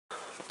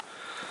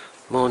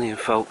Morning,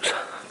 folks.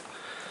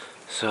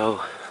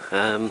 So,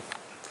 look at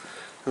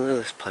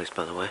this place,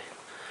 by the way.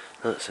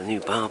 That's a new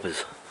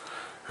barber's,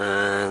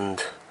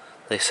 and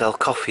they sell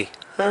coffee.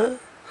 Huh?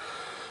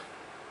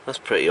 That's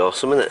pretty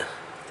awesome, isn't it?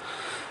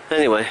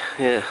 Anyway,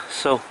 yeah.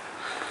 So,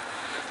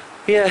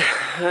 yeah.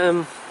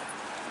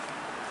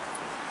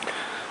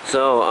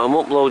 So I'm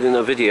uploading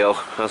a video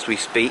as we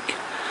speak,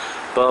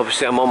 but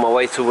obviously I'm on my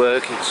way to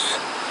work. It's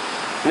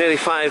nearly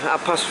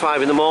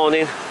 5:30 in the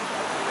morning.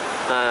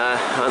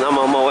 And I'm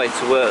on my way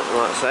to work,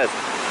 like I said,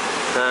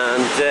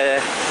 and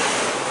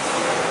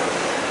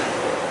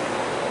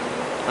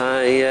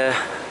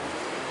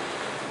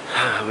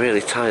I'm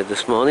really tired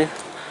this morning,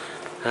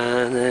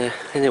 and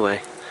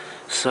anyway,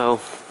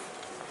 so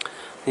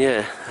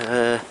yeah,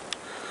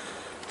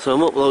 so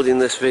I'm uploading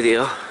this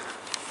video,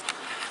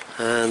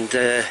 and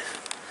the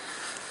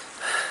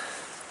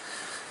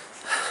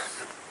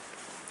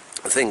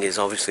thing is,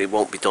 obviously it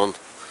won't be done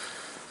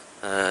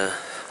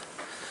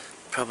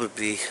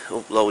probably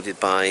uploaded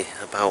by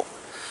about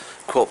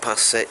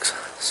 6:15,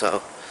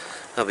 so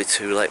that'll be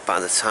too late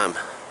by the time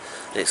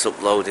it's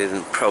uploaded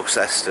and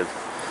processed and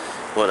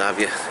what have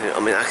you. I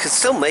mean, I could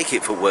still make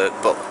it for work,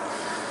 but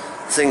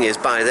the thing is,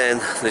 by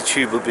then the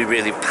tube will be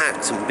really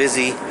packed and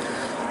busy,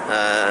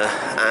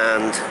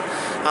 and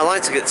I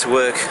like to get to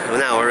work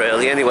an hour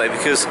early anyway,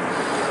 because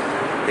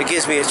it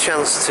gives me a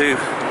chance to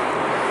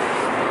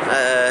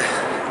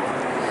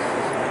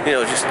you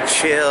know, just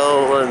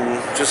chill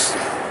and just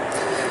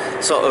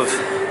sort of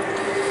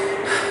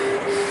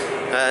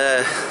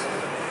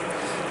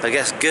I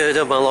guess gird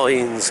up my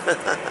loins.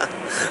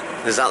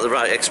 Is that the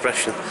right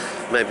expression?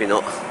 Maybe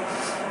not.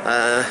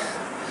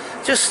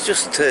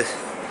 Just to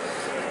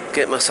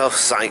get myself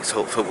psyched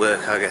up for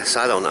work, I guess.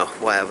 I don't know,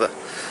 whatever.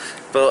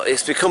 But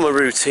it's become a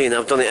routine.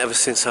 I've done it ever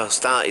since I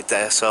started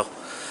there, so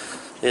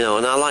you know,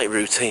 and I like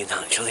routine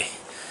actually.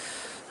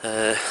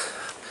 I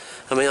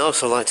mean, I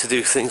also like to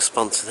do things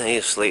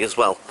spontaneously as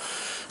well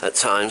at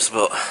times,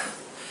 but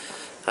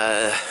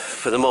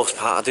for the most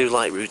part I do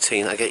like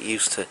routine. I get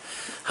used to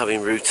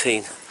having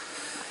routine.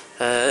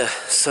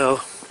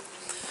 So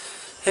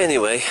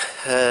anyway,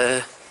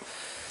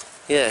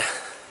 yeah,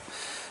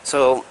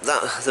 so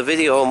the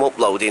video I'm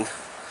uploading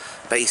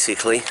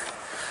basically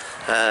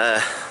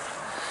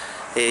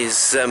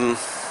is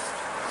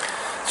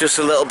just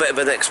a little bit of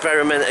an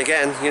experiment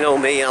again. You know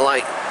me, I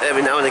like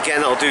every now and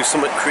again I'll do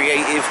something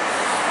creative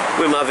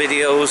with my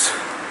videos,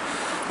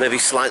 maybe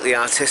slightly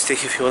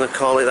artistic if you want to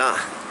call it that.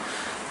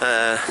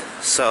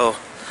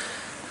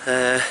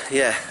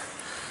 Yeah,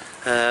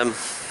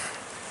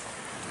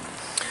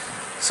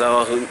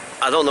 so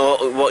I don't know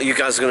what you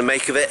guys are going to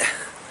make of it,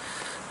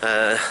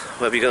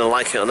 whether you're going to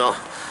like it or not,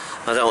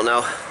 I don't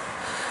know.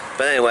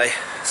 But anyway,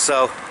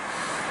 so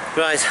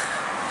right,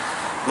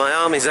 my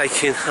arm is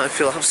aching. I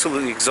feel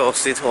absolutely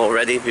exhausted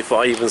already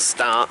before I even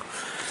start.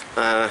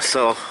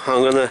 So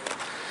I'm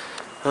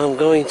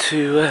going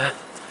to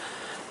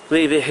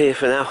leave it here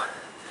for now.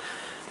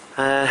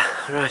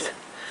 Right.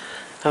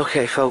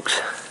 Okay,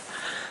 folks.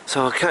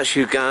 So I'll catch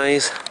you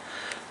guys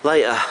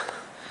later.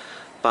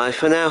 Bye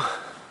for now.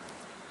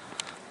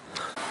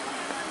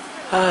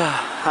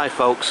 Hi,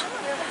 folks.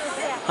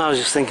 I was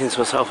just thinking to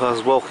myself, I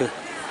was walking.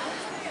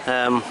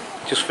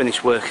 Just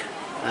finished work,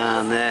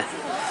 and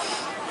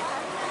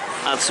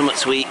had something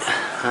to eat,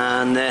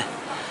 and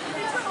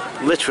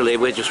literally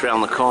we're just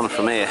round the corner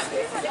from here.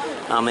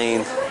 I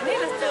mean,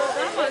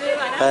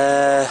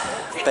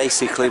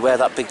 basically where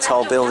that big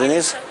tall building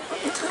is,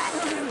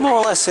 more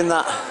or less in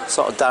that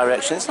sort of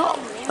direction. It's not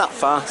that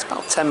far, it's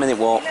about a 10-minute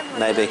walk,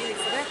 maybe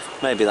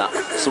that,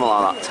 something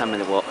like that,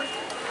 10-minute walk.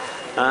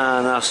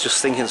 And I was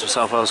just thinking to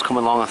myself, I was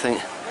coming along, I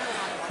think,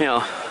 you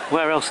know,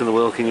 where else in the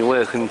world can you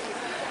work and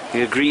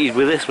you're greeted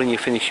with this when you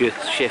finish your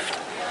shift?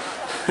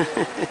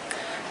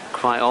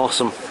 Quite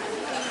awesome.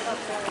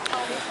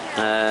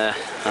 I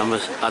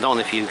don't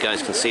know if you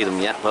guys can see them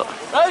yet, but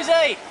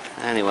Rosie!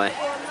 Anyway,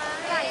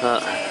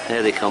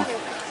 here they come.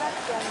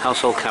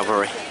 Household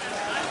cavalry.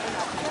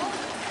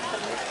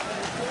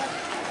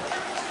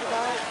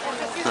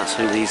 That's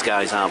who these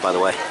guys are, by the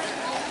way.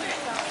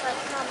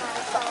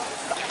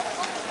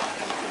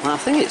 Well, I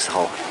think it's the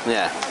whole.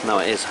 Yeah, no,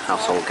 it is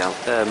household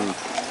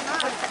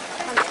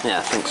yeah,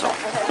 I think so.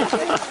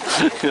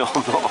 You know,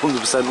 I'm not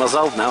 100%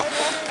 myself now.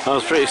 I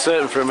was pretty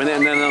certain for a minute,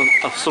 and then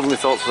I suddenly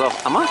thought to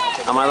myself, am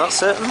I that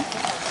certain?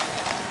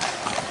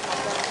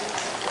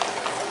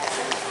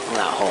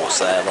 That horse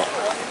there, look.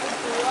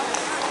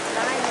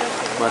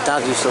 My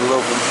dad used to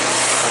love them.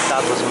 My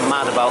dad was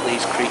mad about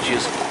these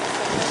creatures.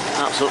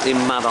 Absolutely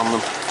mad on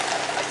them.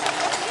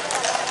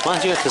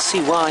 Mind you, I can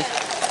see why.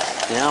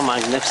 They are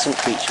magnificent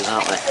creatures,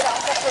 aren't they?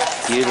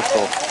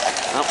 Beautiful.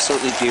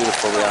 Absolutely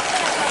beautiful they are.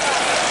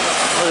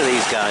 Look at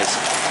these guys.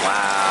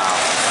 Wow.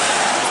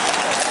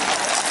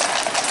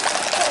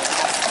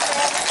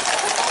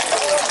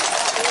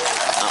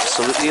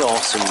 Absolutely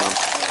awesome, man.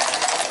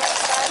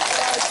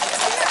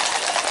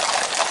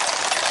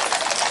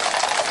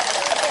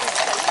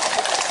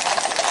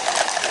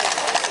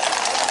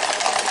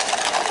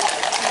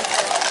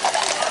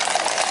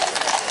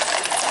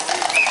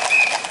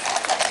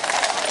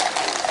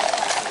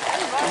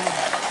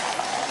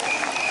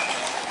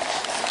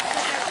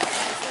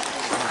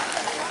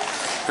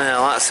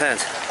 Like I said,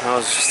 I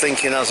was just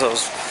thinking as I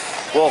was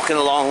walking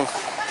along,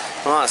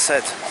 like I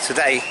said,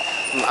 today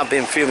I've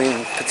been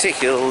feeling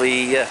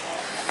particularly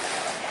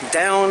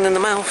down in the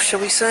mouth, shall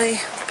we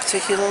say,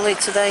 particularly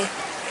today.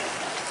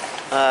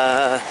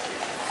 I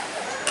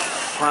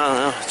don't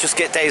know, just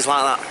get days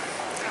like that.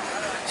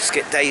 Just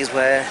get days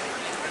where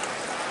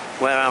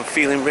I'm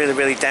feeling really,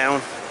 really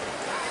down.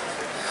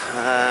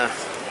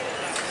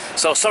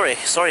 So sorry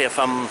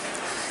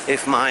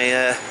if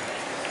my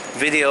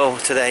video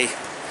today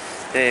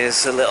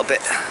is a little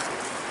bit,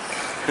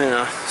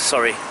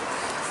 sorry,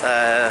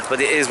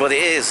 but it is what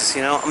it is.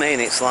 You know what I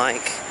mean? It's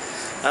like,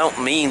 I don't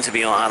mean to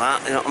be like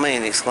that. You know what I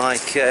mean? It's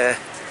like,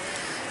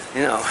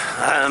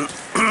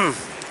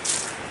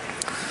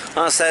 like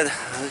I said,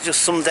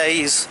 just some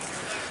days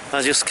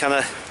I just kind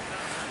of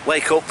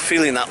wake up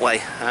feeling that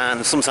way,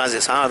 and sometimes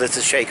it's harder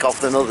to shake off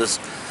than others.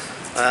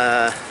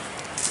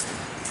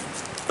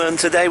 And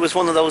today was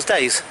one of those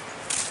days,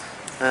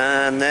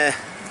 and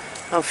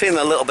I'm feeling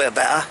a little bit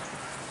better.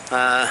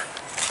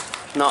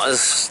 Not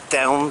as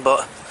down,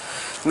 but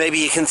maybe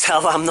you can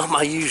tell I'm not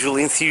my usual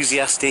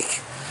enthusiastic,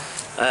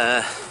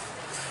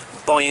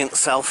 buoyant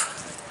self.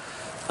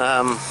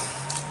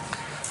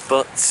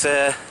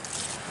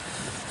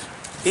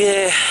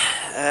 Yeah,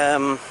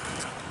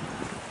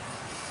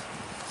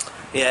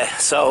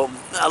 so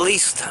at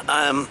least,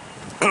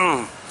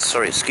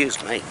 sorry,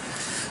 excuse me.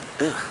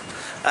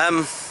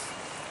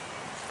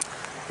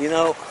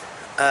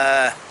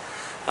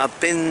 I've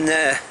been,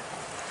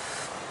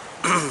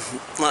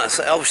 like I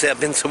said, obviously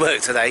I've been to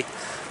work today,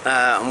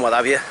 and what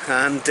have you,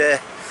 and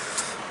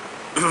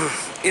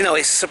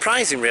it's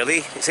surprising,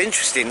 really. It's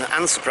interesting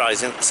and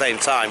surprising at the same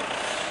time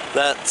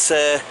that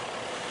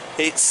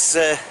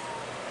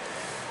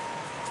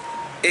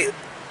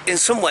in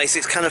some ways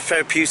it's kind of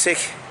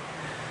therapeutic.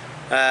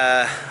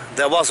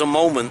 There was a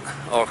moment,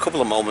 or a couple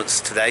of moments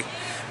today,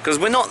 because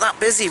we're not that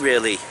busy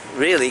really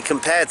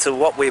compared to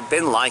what we've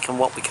been like and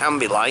what we can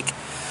be like.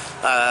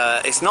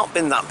 It's not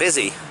been that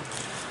busy,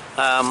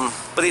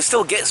 but it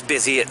still gets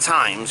busy at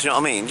times, you know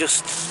what I mean,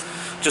 just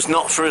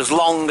not for as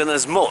long and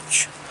as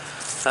much.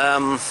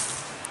 There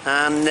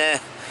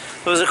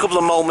was a couple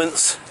of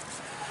moments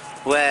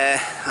where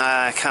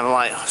I kind of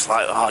like,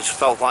 I just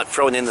felt like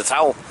throwing in the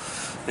towel,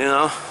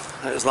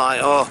 it was like,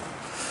 oh,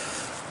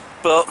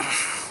 but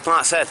like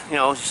I said,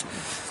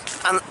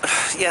 and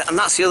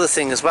that's the other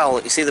thing as well.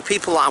 You see, the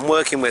people that I'm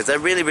working with, they're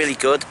really, really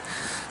good.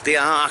 They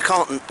are, I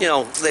can't,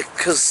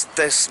 because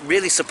they're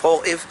really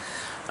supportive.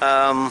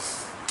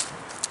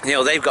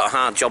 They've got a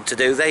hard job to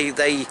do.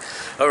 They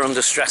are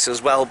under stress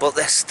as well, but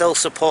they're still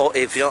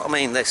supportive, you know what I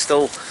mean? They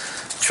still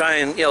try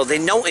and, they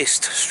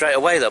noticed straight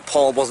away that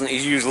Paul wasn't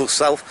his usual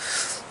self.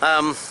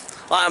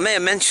 Like I may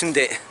have mentioned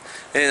it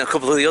in a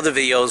couple of the other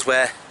videos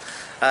where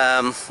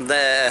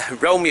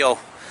Romeo,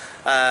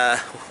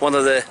 one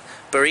of the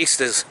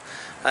baristas,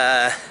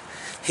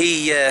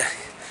 he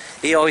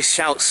always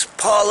shouts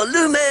 "Paul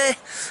Alume,"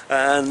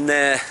 and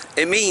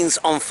it means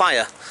on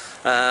fire.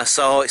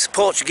 So it's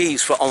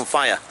Portuguese for on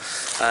fire.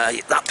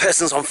 That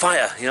person's on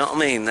fire, you know what I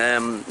mean?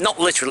 Not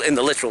literal in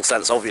the literal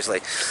sense,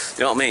 obviously.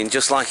 You know what I mean?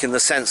 Just like in the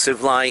sense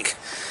of like,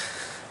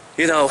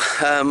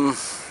 that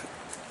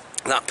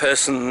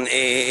person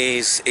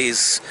is.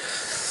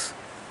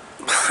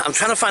 I'm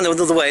trying to find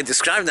another way of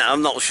describing that.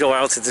 I'm not sure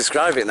how to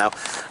describe it now.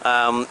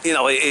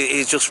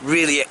 It's just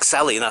really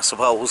excelling, I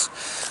suppose.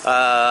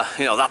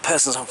 That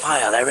person's on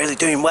fire. They're really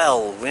doing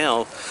well,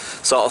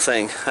 sort of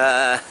thing.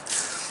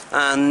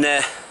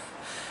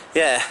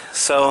 Yeah,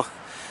 so,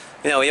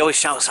 he always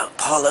shouts out,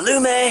 "Paul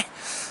Alume,"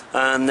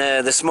 and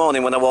this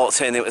morning when I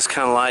walked in, it was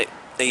kind of like,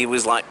 he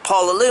was like,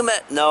 "Paul Alume?"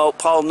 No,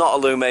 Paul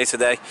not Alume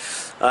today.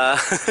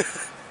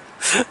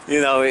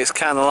 It's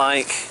kind of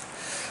like,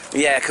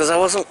 yeah, because I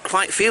wasn't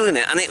quite feeling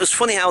it, and it was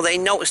funny how they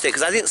noticed it,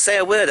 because I didn't say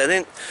a word, I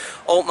didn't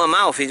open my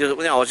mouth, I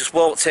just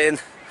walked in.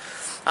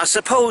 I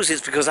suppose it's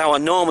because how I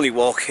normally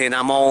walk in,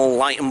 I'm all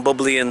light and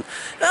bubbly and,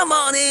 "Come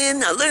on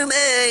in, Alume,"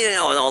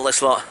 and all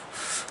this lot.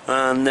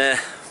 And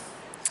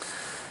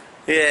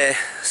yeah,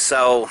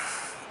 so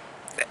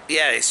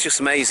yeah, it's just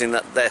amazing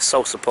that they're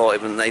so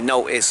supportive and they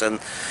notice, and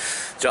do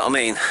you know what I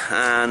mean?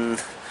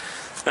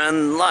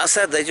 And like I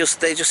said, they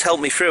just help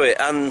me through it,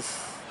 and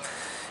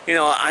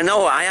I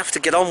know I have to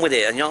get on with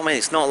it, and you know what I mean?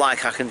 It's not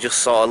like I can just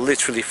sort of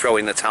literally throw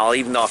in the towel,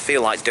 even though I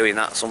feel like doing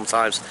that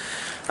sometimes.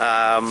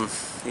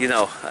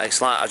 It's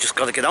like I just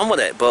got to get on with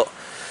it, but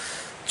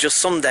just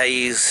some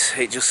days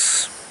it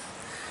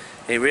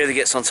really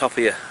gets on top of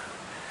you.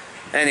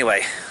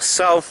 Anyway,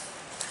 so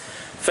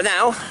for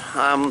now,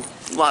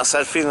 like I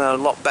said, feeling a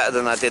lot better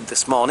than I did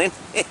this morning.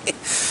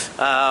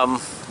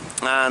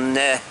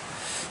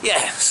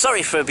 Yeah,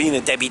 sorry for being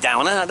a Debbie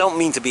Downer. I don't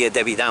mean to be a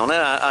Debbie Downer.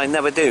 I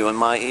never do, and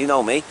you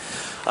know me.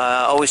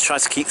 I always try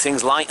to keep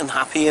things light and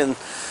happy and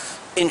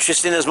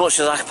interesting as much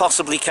as I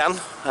possibly can.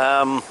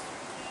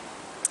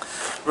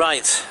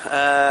 Right,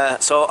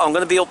 so I'm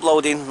going to be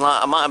uploading,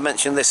 like I might have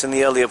mentioned this in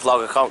the earlier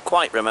vlog, I can't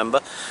quite remember,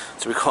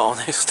 to be quite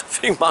honest. I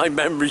think my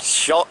memory's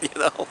shot,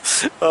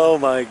 Oh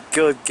my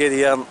good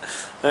giddy aunt.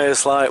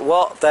 It's like,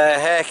 what the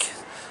heck?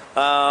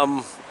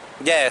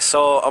 Yeah,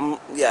 so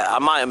yeah, I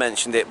might have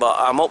mentioned it, but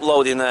I'm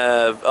uploading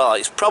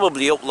it's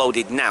probably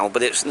uploaded now,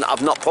 but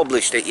I've not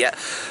published it yet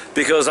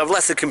because I've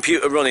left the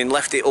computer running,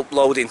 left it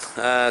uploading,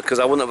 because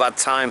I wouldn't have had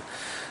time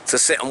to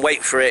sit and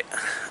wait for it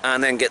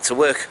and then get to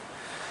work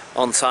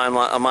on time,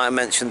 like I might have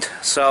mentioned.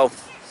 So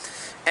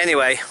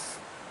anyway,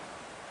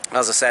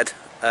 as I said,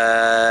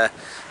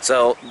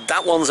 so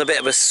that one's a bit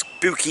of a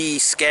spooky,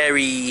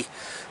 scary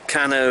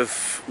kind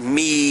of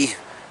me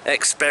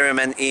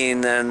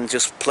experimenting and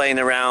just playing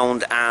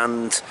around,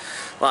 and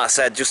like I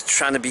said, just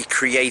trying to be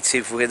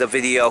creative with a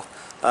video.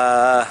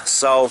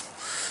 So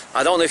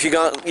I don't know if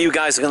you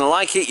guys are going to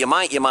like it. You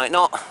might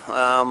not.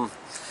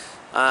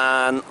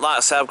 And like I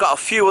said, I've got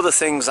a few other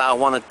things I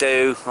want to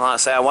do. Like I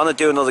say, I want to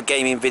do another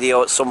gaming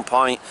video at some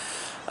point.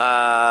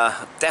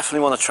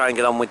 Definitely want to try and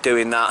get on with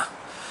doing that.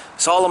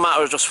 It's all a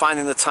matter of just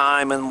finding the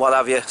time and what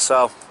have you.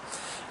 So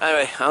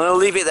anyway, I'm going to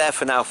leave it there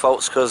for now,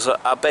 folks, because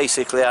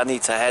basically I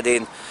need to head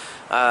in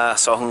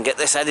so I can get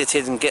this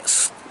edited and get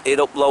it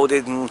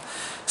uploaded and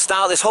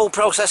start this whole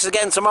process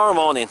again tomorrow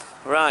morning.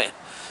 Right,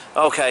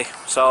 okay,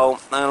 so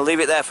I'm going to leave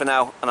it there for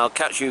now, and I'll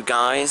catch you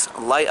guys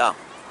later.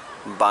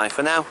 Bye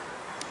for now.